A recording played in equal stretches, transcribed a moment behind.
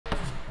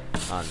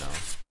Oh no.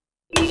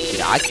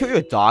 Did I kill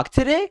your dog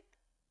today?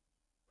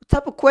 What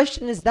type of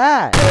question is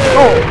that?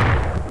 Oh!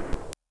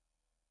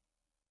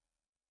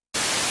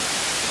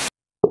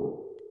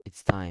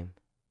 It's time.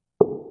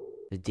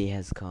 The day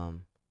has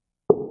come.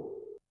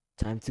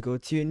 Time to go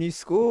to your new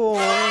school!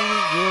 Yay!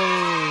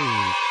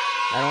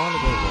 I don't want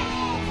to go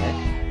there. Okay.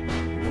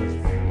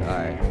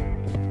 Alright.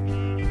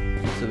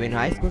 So we're in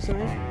high school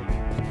somewhere?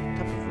 What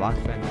type of rock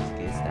band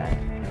music is that?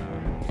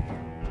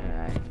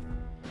 Alright.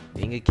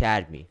 Being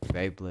Academy.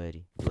 Very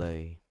blurry.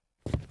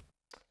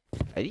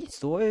 Are these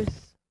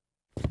doors?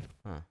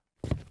 Huh.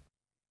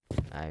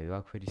 Alright, we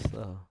walk pretty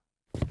slow.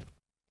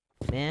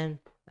 Man,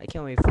 I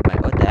can't wait for my...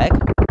 What the heck?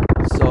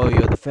 So,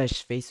 you're the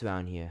fresh face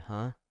around here,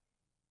 huh?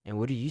 And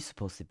what are you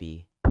supposed to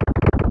be?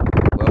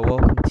 Well,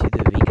 welcome to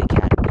the Ring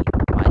Academy.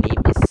 My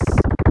name is...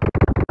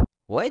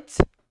 What?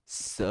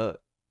 Sir...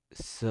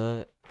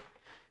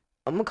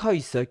 I'm gonna call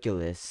you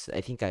Circulus.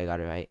 I think I got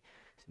it right.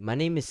 My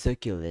name is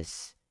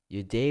Circulus.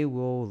 Your day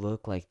will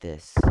look like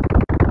this.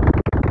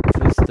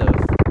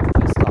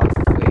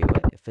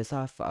 First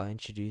off, I'll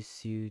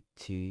introduce you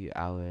to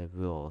our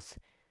rules.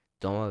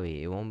 Don't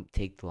worry, it won't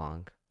take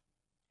long.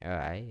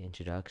 Alright,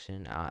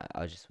 introduction.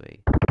 I'll just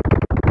wait.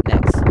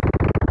 Next,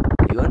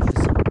 you're in for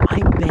some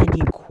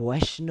mind-bending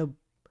questions.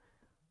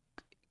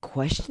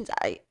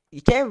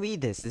 You can't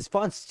read this. This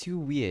font's too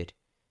weird.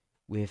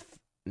 With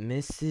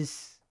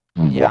Mrs.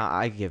 Yeah,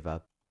 I give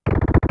up.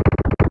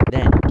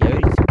 Then get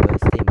ready to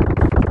birthday move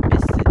with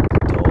Mr.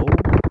 Doe.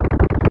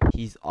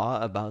 He's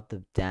all about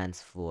the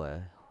dance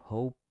floor.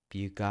 Hope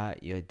you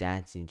got your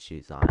dancing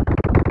shoes on.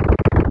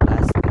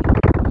 Lastly,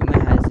 rumor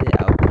has it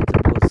our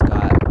principal's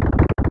got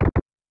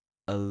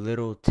a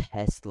little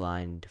test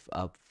lined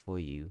up for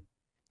you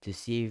to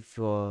see if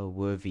you're a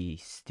worthy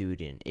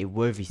student.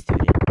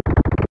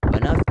 But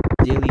enough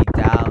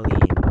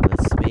dilly-dallying.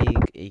 Let's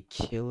make a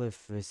killer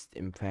first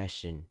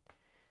impression.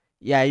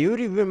 Yeah, you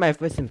already ruined my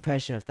first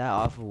impression of that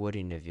awful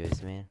wording of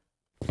yours, man.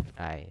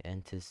 Alright,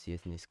 enter your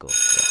new school.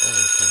 Yeah,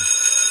 oh, okay.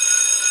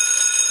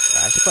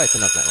 I should probably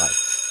turn off my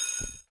lights.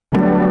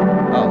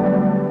 Oh.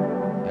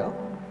 Yo?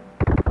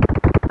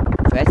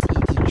 Press E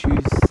to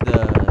choose the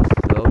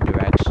throw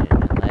direction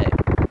and let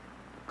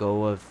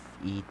go of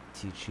E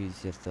to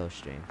choose your throw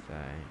strength.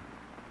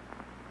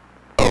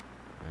 Alright.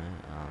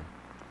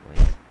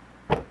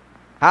 Wait.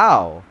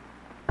 How?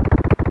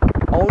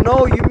 Oh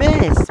no, you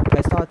missed!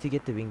 Press R to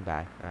get the ring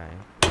back. Alright.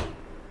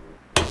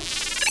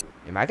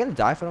 Am I gonna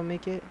die if I don't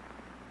make it?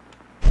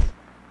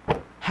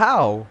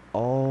 How?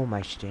 Oh,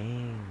 my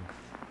strength.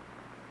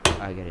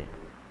 I get it.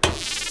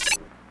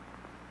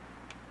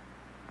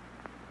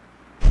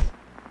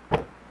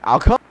 I'll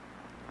come.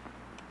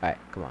 Alright,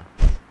 come on.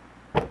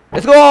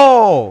 Let's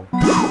go!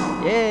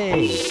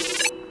 Yay!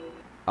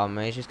 Am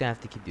I just gonna have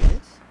to keep doing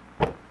this?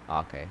 Oh,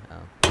 okay,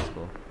 that's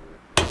cool.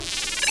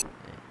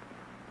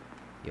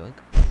 Yoink.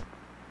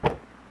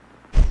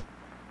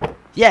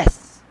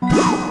 Yes!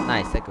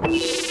 Nice, that goes.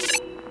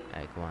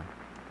 Alright, come on.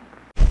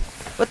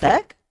 What the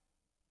heck?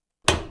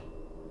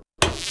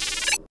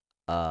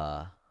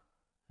 Alright.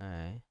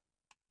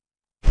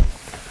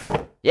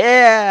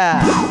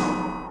 Yeah!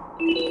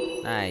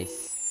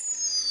 Nice.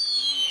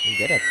 I'm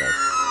good at this.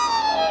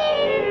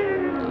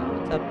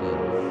 What's up, boo?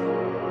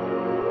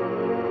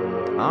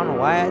 I don't know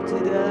why I had to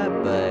do that,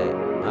 but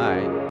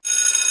alright.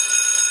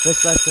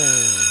 First lesson.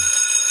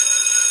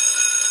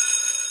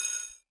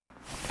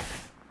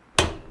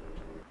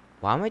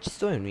 Why am I just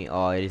doing me?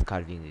 Oh, it is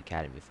called being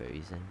Academy for a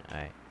reason.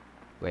 Alright.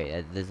 Wait,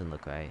 that doesn't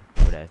look right.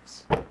 What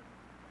ifs? Alright.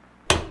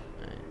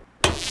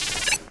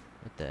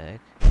 What the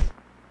heck?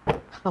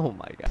 Oh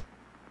my god.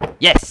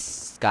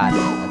 Yes! Got it.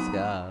 Let's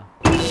go.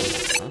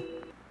 Huh?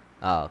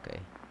 Oh, okay.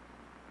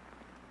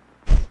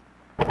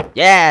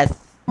 Yes!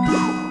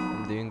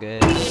 I'm doing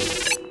good.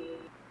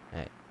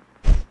 Alright.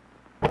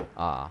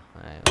 Ah,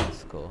 alright,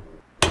 that's cool.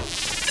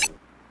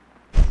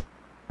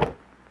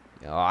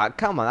 Oh,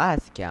 come on, that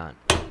has to count.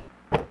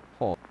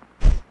 Oh.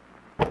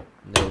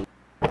 No.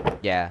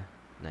 Yeah,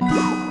 nice.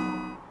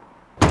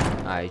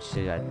 Alright,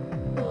 should I...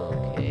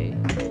 Okay.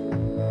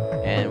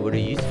 And what are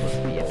you supposed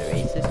to be in the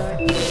race this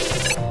time?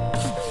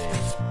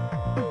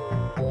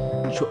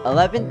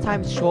 11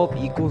 times 12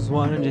 equals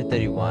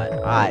 131.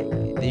 Alright,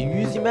 they're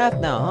using math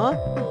now, huh?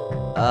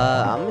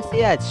 I'm gonna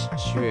say that's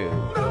true.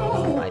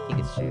 I think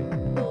it's true.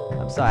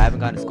 I'm sorry, I haven't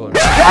gotten a score. What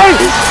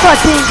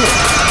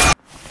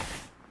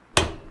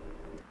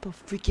the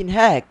freaking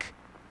heck?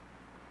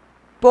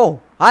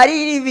 Bro, I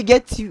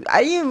didn't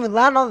even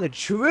land on the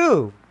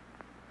true.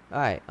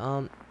 Alright,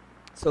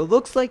 so it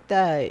looks like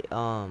that,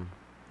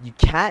 you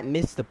can't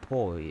miss the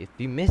pole. If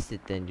you miss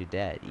it, then you're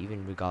dead,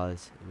 even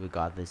regardless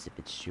if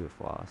it's true or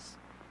false.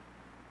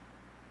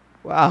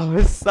 Wow,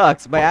 this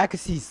sucks. My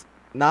accuracy's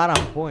not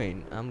on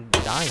point. I'm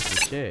dying for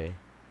sure.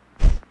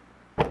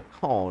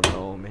 Oh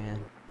no,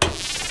 man.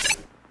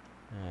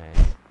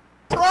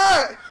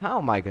 Alright. How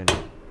am I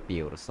gonna be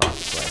able to solve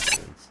the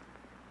questions?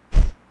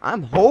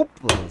 I'm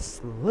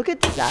hopeless. Look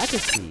at this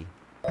accuracy.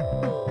 Is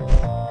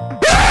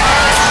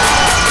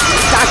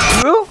that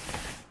true?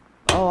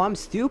 Oh, I'm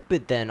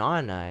stupid then,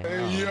 aren't I?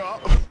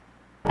 Oh.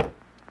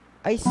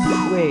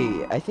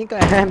 Wait, I think I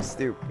am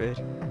stupid.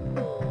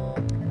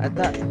 I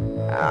thought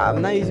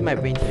I'm not using my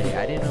brain today.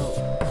 I didn't know.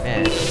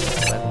 Man,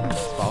 11 is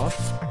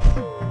false.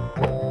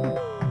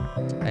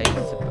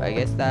 I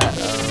guess that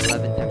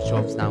 11 times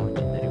 12 is not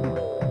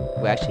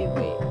 131. Wait, actually,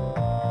 wait.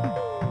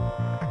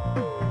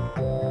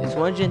 It's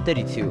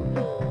 132.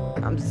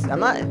 I'm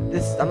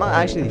not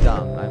actually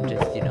dumb. I'm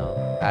just, you know,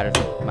 out of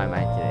my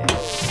mind today.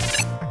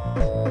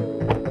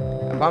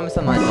 I promise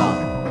I'm not dumb.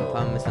 I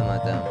promise I'm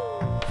not dumb.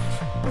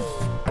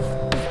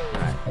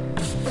 Alright.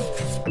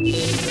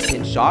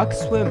 Can sharks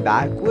swim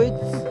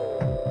backwards?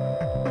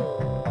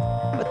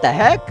 What the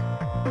heck?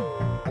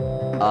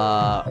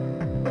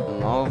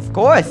 Of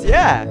course,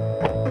 yeah.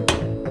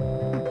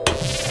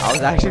 I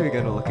was actually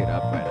gonna look it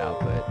up right now,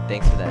 but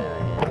thanks for that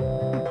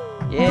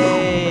hint.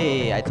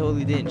 Yay! I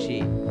totally didn't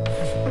cheat.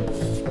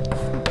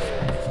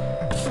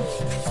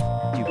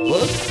 Do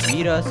books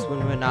read us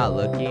when we're not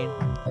looking?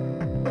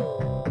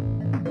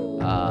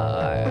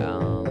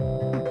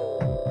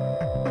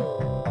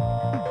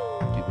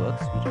 Do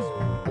books read us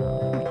when we're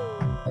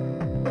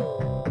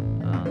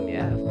not looking?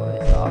 Yeah, of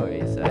course,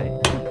 always, right?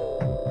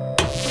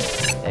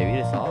 They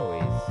read us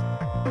always.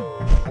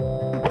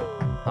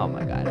 Oh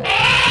my god.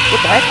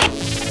 What the heck?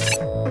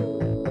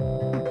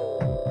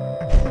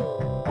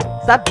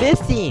 Stop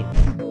missing!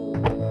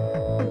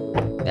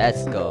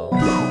 Let's go.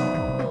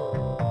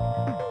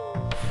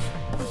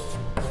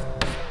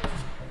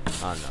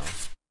 Oh no.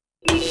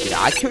 Did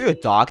I kill your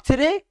dog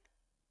today?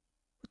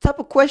 What type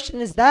of question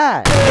is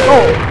that?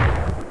 Oh!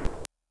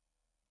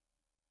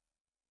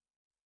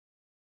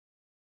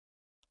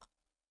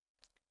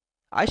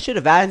 I should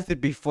have answered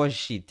before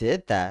she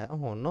did that.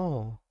 Oh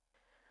no.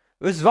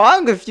 What's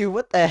wrong with you?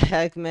 What the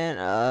heck, man?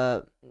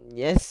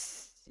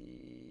 Yes.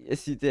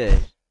 Yes, you did.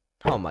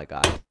 Oh my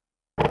god.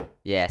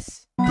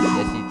 Yes.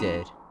 Yes, you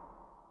did.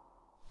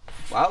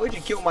 Why would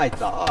you kill my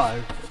dog?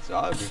 What's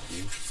wrong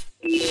with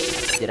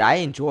you? Did I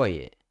enjoy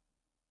it?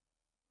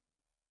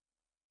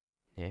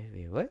 Yeah,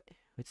 wait, what?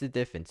 What's the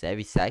difference?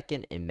 Every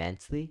second?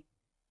 Immensely?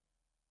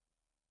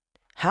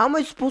 How am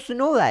I supposed to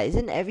know that?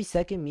 Isn't every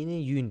second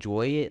meaning you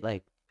enjoy it,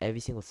 like,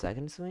 every single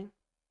second or something?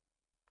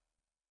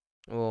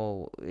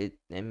 Well,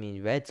 I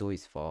mean, red's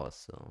always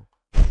false, so...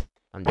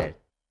 I'm dead.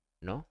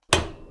 No?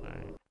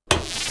 Alright.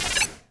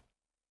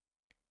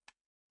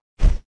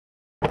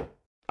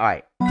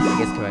 Alright, I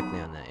guess correctly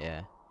on that,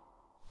 yeah.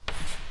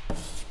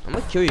 I'm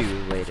gonna kill you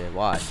later,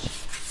 watch.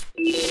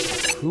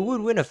 Who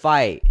would win a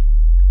fight?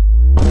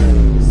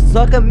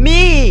 Suck at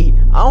me!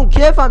 I don't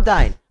care if I'm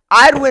dying.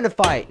 I'd win a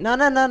fight. No.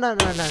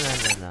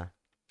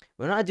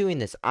 We're not doing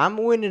this. I'm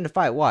winning the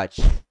fight,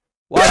 watch.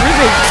 Watch.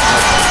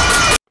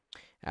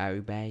 Alright,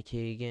 we're back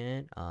here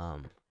again.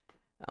 I'm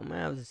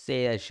gonna have to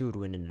say that she would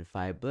win in the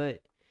fight,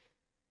 but...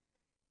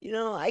 You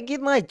know, I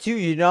give my two,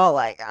 you know,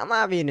 like, I'm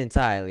not being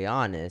entirely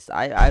honest.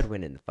 I'd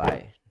win in the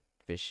fight.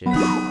 For sure.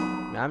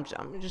 I'm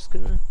just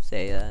gonna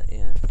say that,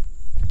 yeah.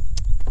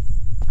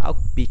 I'll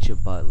beat your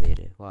butt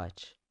later,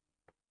 watch.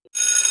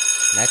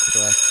 Next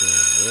lesson.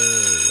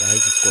 Yay, I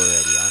hate the score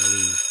already, on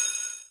leave.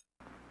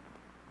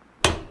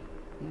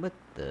 What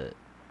the...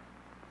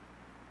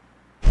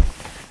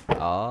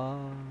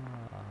 Oh...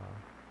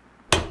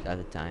 That's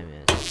the time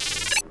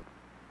is.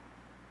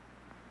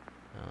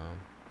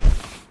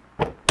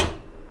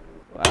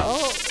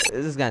 Well,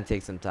 this is gonna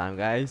take some time,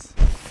 guys.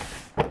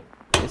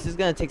 This is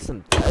gonna take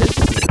some time. This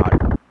is getting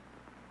hard.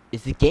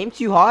 Is the game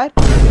too hard?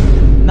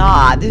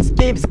 Nah, this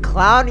game's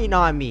clowning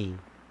on me.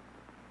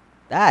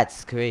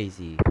 That's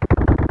crazy.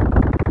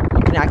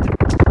 You can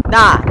activate.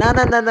 Nah.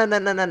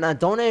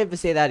 Don't ever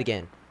say that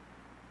again.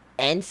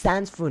 N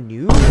stands for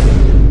new?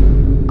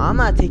 I'm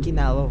not taking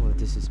that level of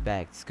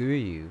disrespect. Screw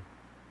you.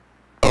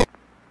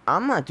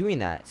 I'm not doing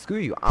that. Screw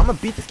you. I'm gonna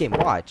beat this game.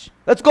 Watch.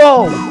 Let's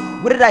go!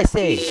 What did I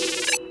say?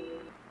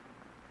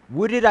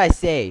 What did I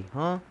say?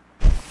 Huh?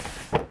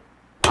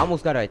 I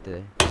almost got it right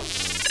there.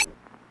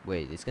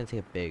 Wait, it's gonna take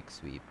a big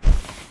sweep.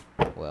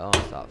 Well,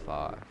 it's not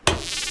far.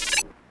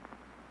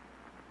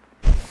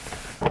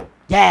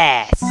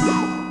 Yes!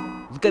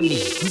 Look at me.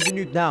 Who's the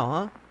noob now,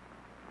 huh?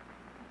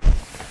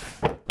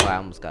 Oh, I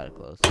almost got it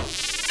close.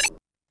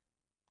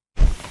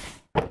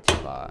 Too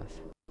far.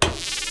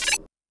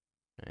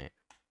 Alright.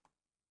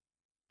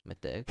 My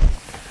dick.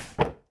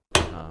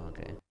 Oh,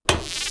 okay.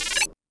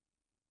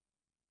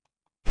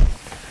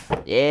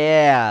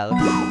 Yeah, look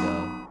at me go.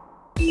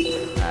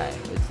 Alright,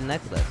 what's the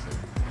next lesson?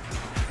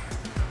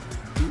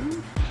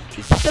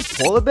 Is this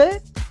a polar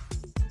bear?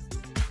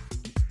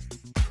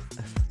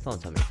 Don't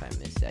tell me if I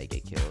miss it, I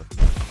get killed.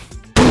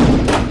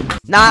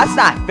 Nah, that's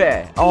not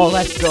fair! Oh,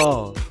 let's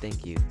go!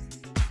 Thank you.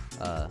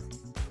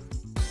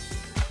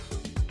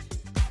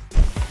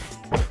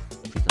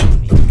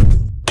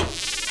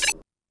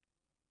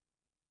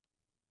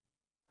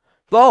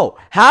 Bro,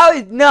 how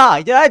is... Nah,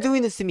 you're not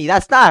doing this to me.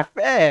 That's not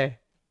fair.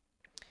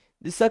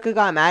 This sucker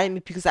got mad at me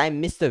because I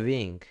missed the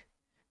ring.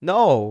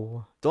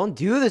 No, don't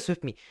do this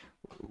with me.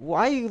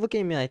 Why are you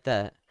looking at me like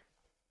that?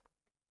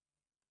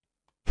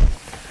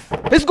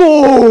 Let's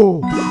go!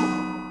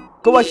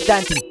 Go watch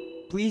dancing.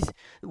 Please.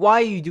 Why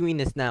are you doing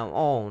this now?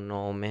 Oh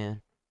no,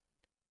 man.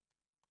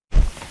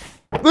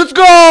 Let's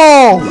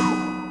go!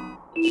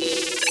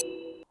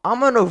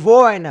 I'm on a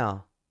roll right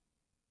now.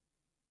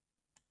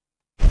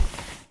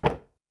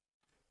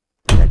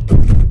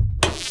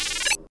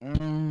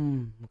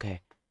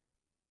 Okay.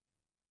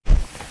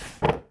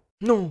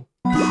 No.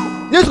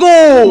 Let's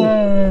go!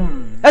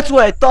 That's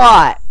what I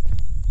thought.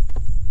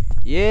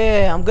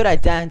 Yeah, I'm good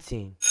at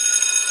dancing.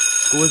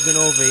 School isn't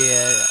over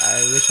yet.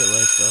 I wish it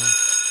was though.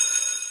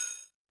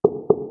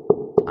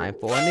 Time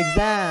for an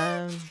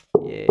exam.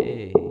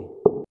 Yay.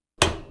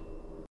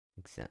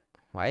 Exam.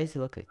 Why does it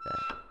look like that?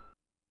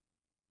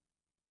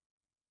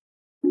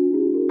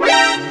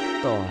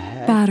 What the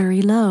heck?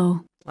 Battery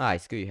low.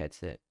 Alright, screw your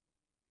headset.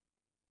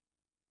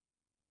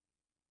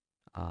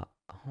 Oh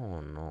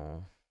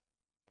no.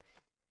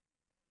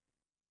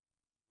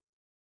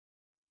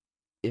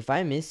 If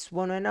I miss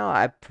one right now,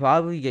 I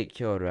probably get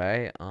killed,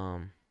 right?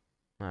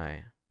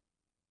 Alright.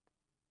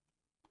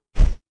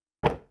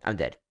 I'm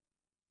dead.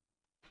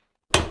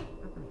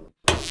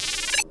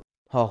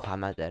 Oh, I'm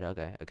not dead.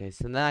 Okay,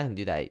 so now I can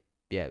do that.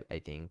 Yeah, I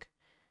think.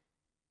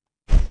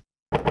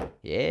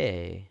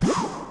 Yay.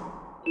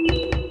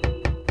 You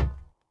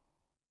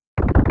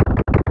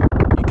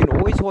can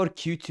always hold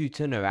Q to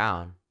turn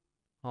around.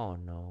 Oh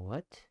no,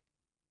 what?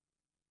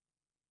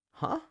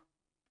 Huh?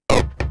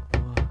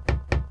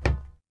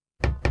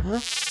 Huh?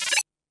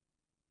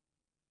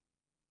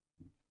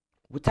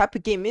 What type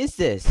of game is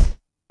this?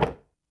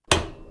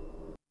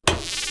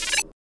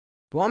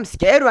 Bro, I'm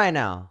scared right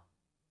now.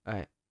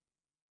 Alright.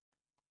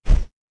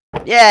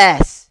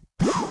 Yes!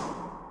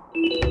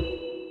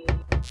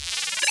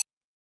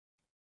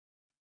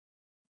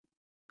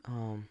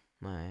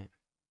 Alright.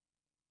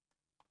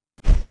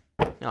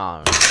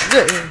 Oh.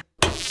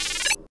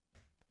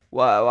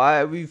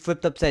 Why are we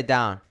flipped upside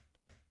down?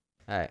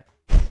 Alright.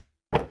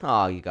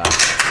 Oh, you got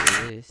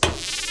this.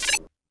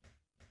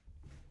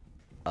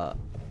 Yeah.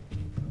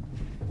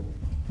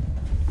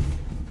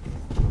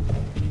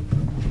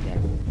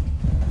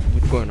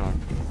 What's going on?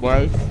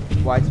 Why is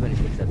so many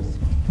footsteps?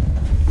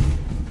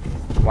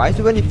 Why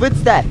so many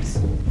footsteps?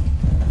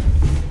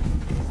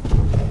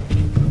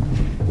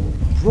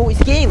 Bro,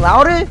 it's getting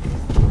louder?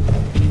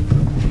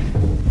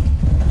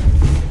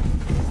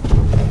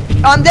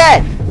 I'm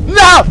dead!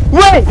 No!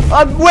 Wait!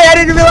 Wait, I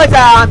didn't realize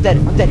that! I'm dead.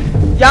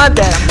 Yeah, I'm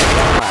dead.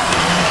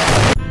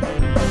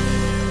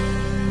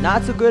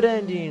 Not so good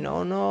ending.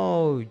 Oh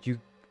no.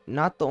 You're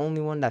not the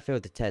only one that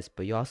failed the test,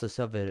 but you also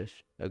suffered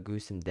a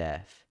gruesome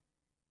death.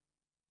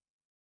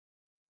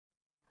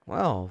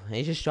 Well,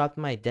 they just dropped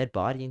my dead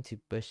body into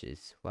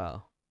bushes.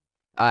 Wow.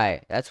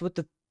 Alright, that's what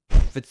the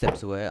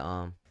footsteps were.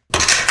 I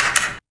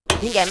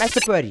think I messed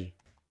up already.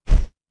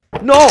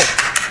 No!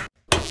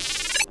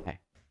 Okay.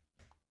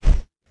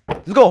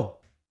 Let's go!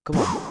 Come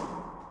on.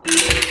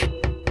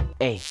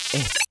 Hey.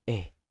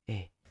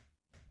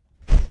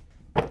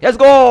 Let's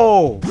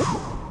go!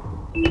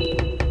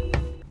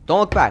 Don't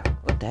look back.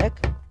 What the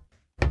heck?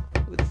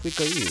 Who the freak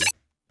are you?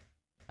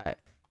 Alright.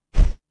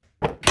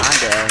 I'm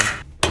dead.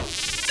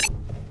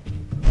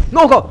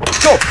 No, go!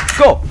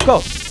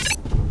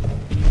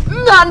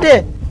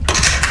 Nande!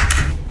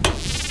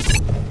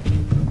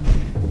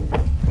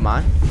 Come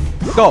on.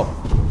 Go!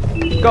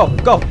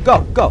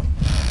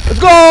 Let's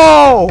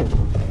go!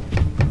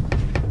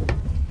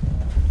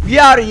 We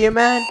out of here,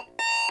 man!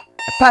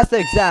 I passed the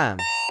exam.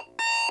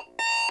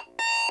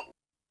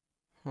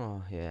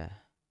 Oh, yeah.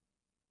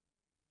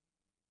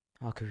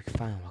 Okay, we can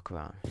finally walk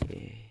around.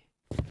 Yay.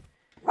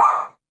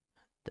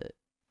 The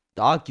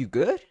dog, you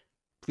good?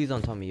 Please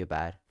don't tell me you're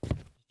bad.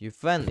 You're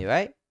friendly,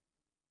 right?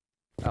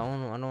 I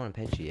don't want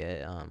to pet you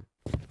yet.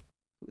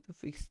 Who the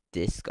freak's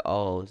this?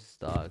 Oh, this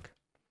dog.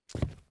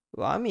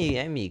 Well, let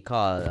me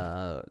call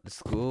the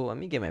school. Let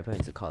me get my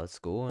parents to call the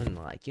school and,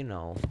 like, you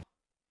know.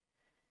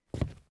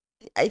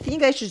 I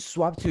think I should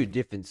swap to a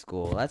different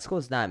school. That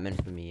school's not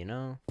meant for me, you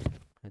know.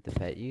 I have to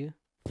pet you.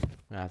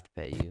 I have to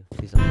pet you.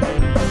 Please don't.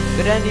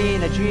 Good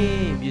ending, a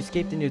dream. You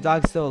escaped and your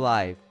dog's still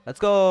alive. Let's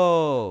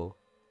go.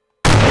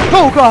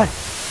 Oh God.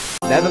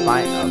 Never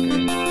mind.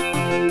 Okay.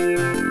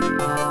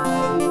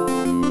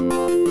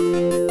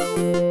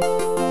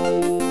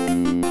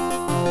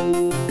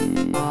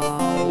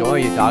 Don't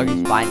worry, your dog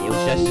is fine. It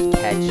was just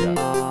ketchup.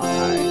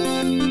 Alright.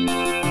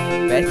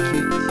 Best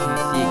cute to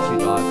see a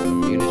cute dog.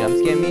 You gonna jump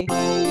scare me?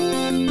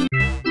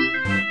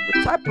 What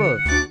type of?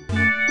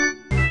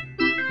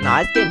 Nah,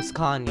 this game's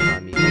calling you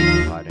on me way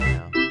too hard right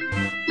now.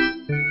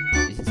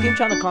 Is this game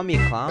trying to call me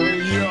a clown?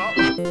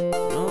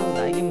 No,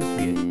 that game was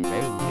weird.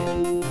 Very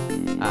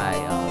weird. I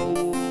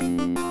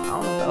don't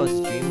know if that was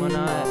a dream or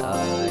not.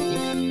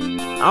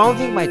 I don't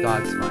think my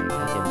dog's fine.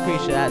 I'm pretty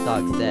sure that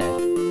dog's dead.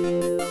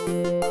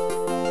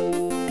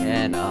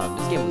 And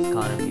this game was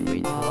calling me way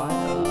too hard. I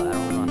don't know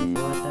how to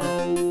feel like that.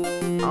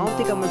 I don't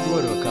think I'm gonna be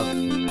able to recover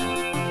from that.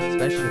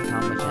 Especially with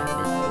how much I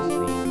missed.